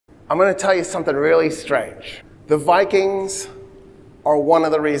I'm going to tell you something really strange. The Vikings are one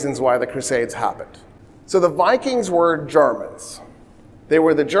of the reasons why the Crusades happened. So the Vikings were Germans. They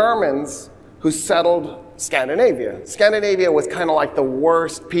were the Germans who settled Scandinavia. Scandinavia was kind of like the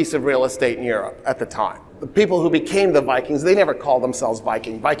worst piece of real estate in Europe at the time. The people who became the Vikings, they never called themselves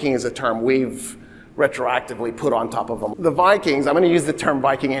Viking. Viking is a term we've retroactively put on top of them. The Vikings, I'm going to use the term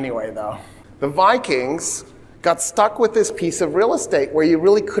Viking anyway though. The Vikings got stuck with this piece of real estate where you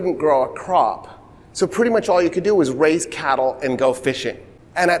really couldn't grow a crop. So pretty much all you could do was raise cattle and go fishing.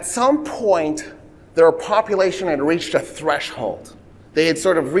 And at some point, their population had reached a threshold. They had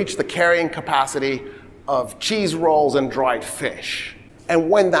sort of reached the carrying capacity of cheese rolls and dried fish. And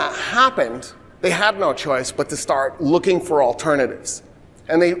when that happened, they had no choice but to start looking for alternatives.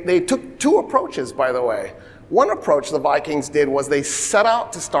 And they took two approaches, by the way. One approach the Vikings did was they set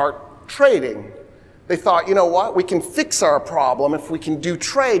out to start trading. They thought, you know what, we can fix our problem if we can do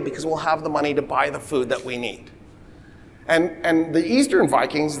trade because we'll have the money to buy the food that we need. And the Eastern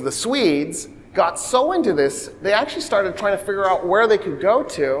Vikings, the Swedes, got so into this, they actually started trying to figure out where they could go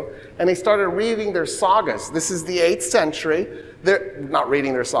to, and they started reading their sagas. This is the 8th century. They're not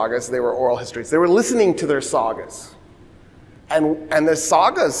reading their sagas, they were oral histories. They were listening to their sagas. And the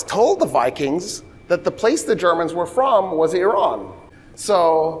sagas told the Vikings that the place the Germans were from was Iran.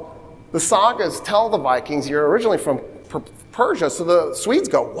 So the sagas tell the Vikings, you're originally from Persia, so the Swedes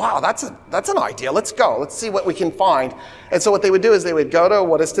go, wow, that's an idea, let's go, let's see what we can find. And so what they would do is they would go to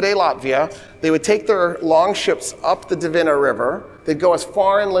what is today Latvia, they would take their long ships up the Dvina River, they'd go as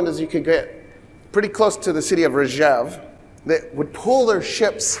far inland as you could get, pretty close to the city of Rzhev. They would pull their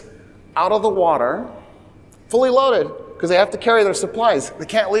ships out of the water, fully loaded, because they have to carry their supplies. They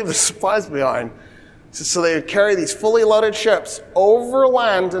can't leave their supplies behind. So they would carry these fully loaded ships over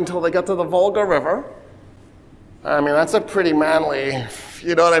land until they got to the Volga River. I mean, that's a pretty manly,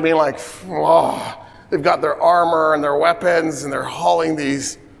 you know what I mean? Like, oh, they've got their armor and their weapons and they're hauling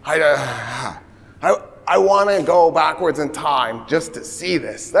these. I want to go backwards in time just to see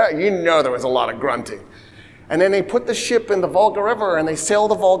this. You know there was a lot of grunting. And then they put the ship in the Volga River and they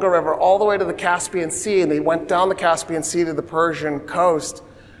sailed the Volga River all the way to the Caspian Sea, and they went down the Caspian Sea to the Persian coast,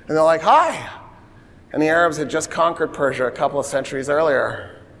 and they're like, hi. And the Arabs had just conquered Persia a couple of centuries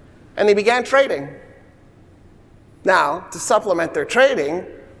earlier. And they began trading. Now, to supplement their trading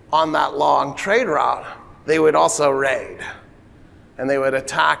on that long trade route, they would also raid. And they would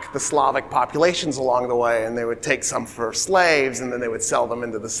attack the Slavic populations along the way, and they would take some for slaves, and then they would sell them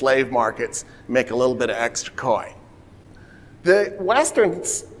into the slave markets, make a little bit of extra coin. The Western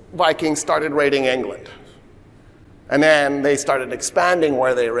Vikings started raiding England. And then they started expanding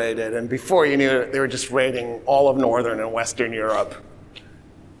where they raided, and before you knew it, they were just raiding all of Northern and Western Europe.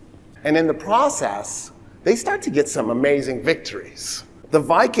 And in the process, they start to get some amazing victories. The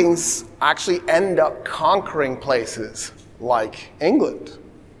Vikings actually end up conquering places like England.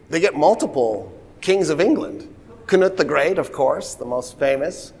 They get multiple kings of England. Canute the Great, of course, the most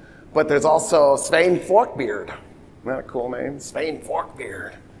famous, but there's also Svein Forkbeard. Isn't that a cool name? Svein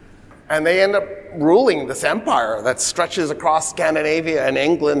Forkbeard. And they end up ruling this empire that stretches across Scandinavia and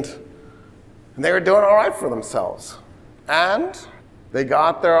England. And they were doing all right for themselves. And they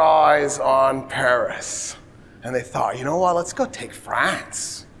got their eyes on Paris. And they thought, you know what, let's go take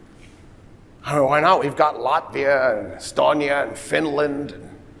France. I mean, why not? We've got Latvia and Estonia and Finland and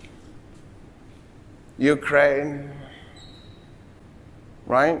Ukraine,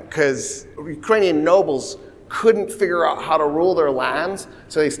 right? Because Ukrainian nobles couldn't figure out how to rule their lands,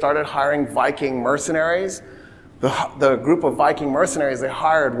 so they started hiring Viking mercenaries. The group of Viking mercenaries they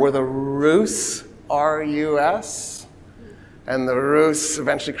hired were the Rus, R-U-S. And the Rus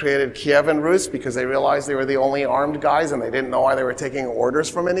eventually created Kievan Rus because they realized they were the only armed guys and they didn't know why they were taking orders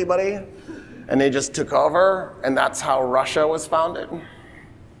from anybody. And they just took over, and that's how Russia was founded. Isn't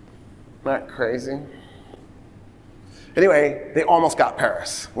that crazy? Anyway, they almost got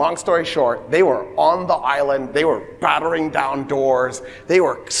Paris. Long story short, they were on the island, they were battering down doors, they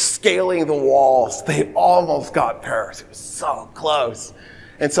were scaling the walls, they almost got Paris. It was so close.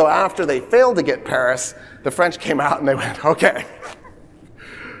 And so after they failed to get Paris, the French came out and they went, okay,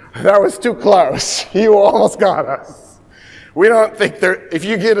 that was too close. You almost got us. We don't think if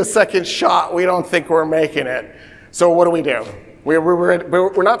you get a second shot, we don't think we're making it. So what do?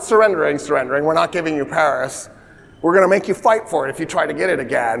 We're not surrendering. We're not giving you Paris. We're going to make you fight for it if you try to get it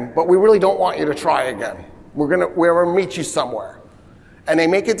again, but we really don't want you to try again. We're going to meet you somewhere. And they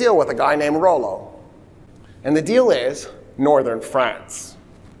make a deal with a guy named Rollo. And the deal is northern France.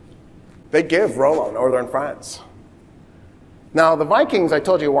 They give Rollo northern France. Now, the Vikings, I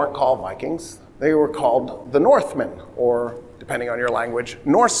told you, weren't called Vikings. They were called the Northmen, or depending on your language,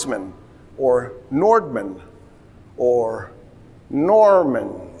 Norsemen, or Nordmen, or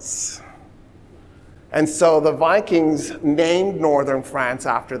Normans. And so the Vikings named northern France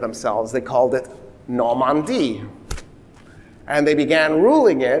after themselves. They called it Normandy. And they began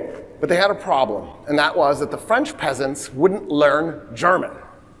ruling it, but they had a problem. And that was that the French peasants wouldn't learn German.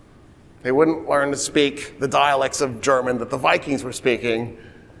 They wouldn't learn to speak the dialects of German that the Vikings were speaking.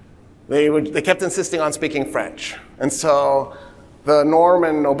 They kept insisting on speaking French. And so the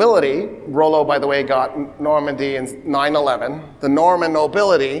Norman nobility, Rollo, by the way, got Normandy in 911. The Norman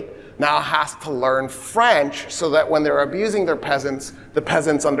nobility now has to learn French so that when they're abusing their peasants, the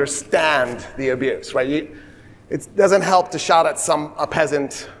peasants understand the abuse, right? It doesn't help to shout at a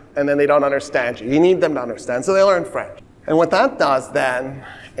peasant and then they don't understand you. You need them to understand, so they learn French. And what that does then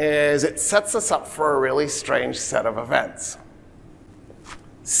is it sets us up for a really strange set of events.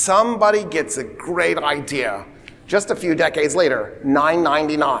 Somebody gets a great idea just a few decades later,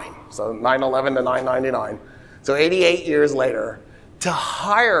 999, so 911 to 999, so 88 years later, to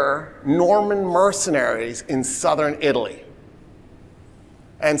hire Norman mercenaries in southern Italy.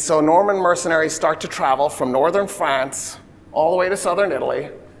 And so Norman mercenaries start to travel from northern France all the way to southern Italy,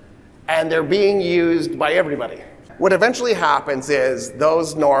 and they're being used by everybody. What eventually happens is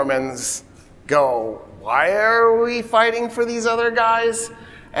those Normans go, why are we fighting for these other guys?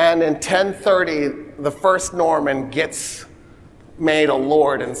 And in 1030, the first Norman gets made a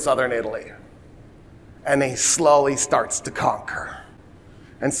lord in southern Italy. And he slowly starts to conquer.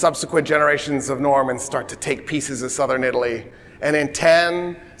 And subsequent generations of Normans start to take pieces of southern Italy. And in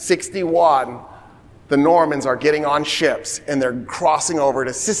 1061, the Normans are getting on ships and they're crossing over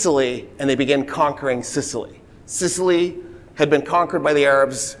to Sicily and they begin conquering Sicily. Sicily had been conquered by the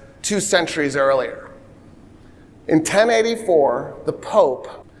Arabs 2 centuries earlier. In 1084, the Pope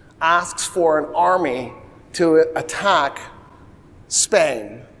asks for an army to attack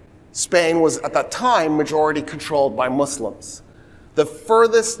Spain. Spain was at that time majority controlled by Muslims. The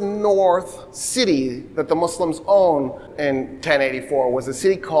furthest north city that the Muslims owned in 1084 was a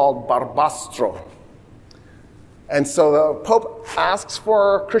city called Barbastro. And so the Pope asks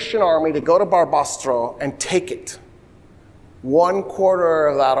for a Christian army to go to Barbastro and take it.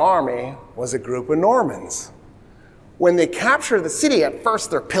 1/4 of that army was a group of Normans. When they capture the city, at first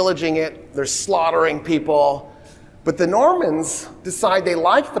they're pillaging it, they're slaughtering people, but the Normans decide they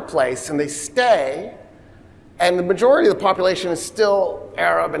like the place and they stay. And the majority of the population is still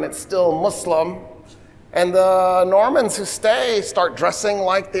Arab and it's still Muslim. And the Normans who stay start dressing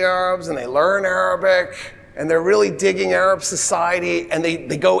like the Arabs and they learn Arabic and they're really digging Arab society and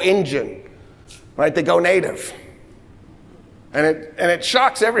they go Indian, right? They go native. And it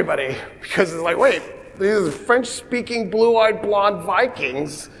shocks everybody because it's like, wait, these French-speaking, blue-eyed, blonde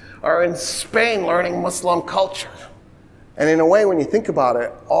Vikings are in Spain learning Muslim culture. And in a way, when you think about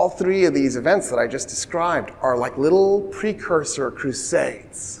it, all 3 of these events that I just described are like little precursor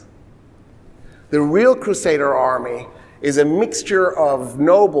crusades. The real Crusader army is a mixture of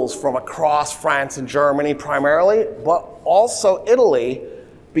nobles from across France and Germany primarily, but also Italy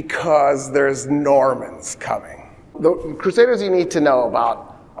because there's Normans coming. The Crusaders you need to know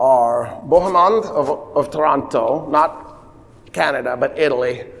about are Bohemond of Taranto, not Canada, but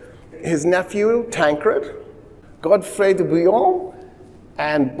Italy, his nephew Tancred, Godfrey de Bouillon,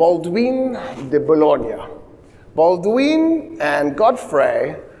 and Baldwin de Boulogne. Baldwin and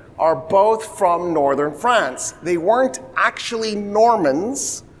Godfrey are both from northern France. They weren't actually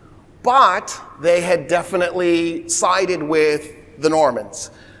Normans, but they had definitely sided with the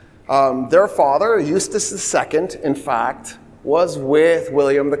Normans. Their father, Eustace II, in fact, was with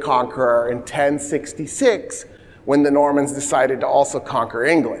William the Conqueror in 1066 when the Normans decided to also conquer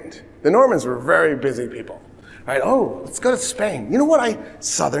England. The Normans were very busy people. Right? Oh, let's go to Spain. You know what?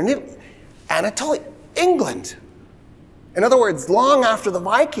 Southern Italy, Anatolia, England. In other words, long after the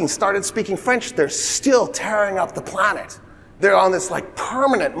Vikings started speaking French, they're still tearing up the planet. They're on this like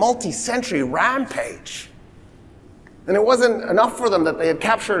permanent multi-century rampage. And it wasn't enough for them that they had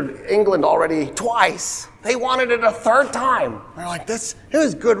captured England already twice. They wanted it a 3rd time. They're like,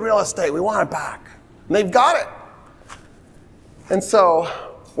 here's good real estate. We want it back. And they've got it. And so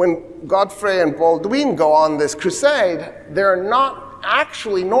when Godfrey and Baldwin go on this crusade, they're not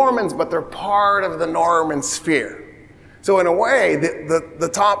actually Normans, but they're part of the Norman sphere. So in a way, the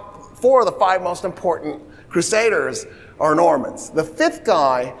top 4 of the 5 most important crusaders are Normans. The 5th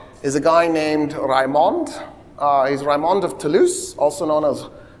guy is a guy named Raymond. He's Raymond of Toulouse, also known as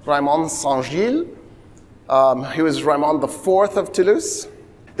Raymond Saint-Gilles. He was Raymond IV of Toulouse.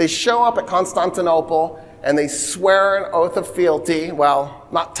 They show up at Constantinople and they swear an oath of fealty. Well,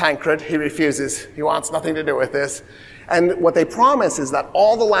 not Tancred, he refuses. He wants nothing to do with this. And what they promise is that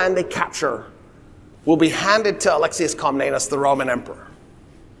all the land they capture will be handed to Alexius Comnenus, the Roman emperor.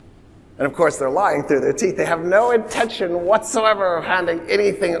 And of course, they're lying through their teeth. They have no intention whatsoever of handing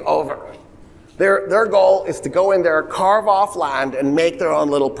anything over. Their goal is to go in there, carve off land, and make their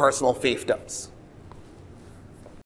own little personal fiefdoms.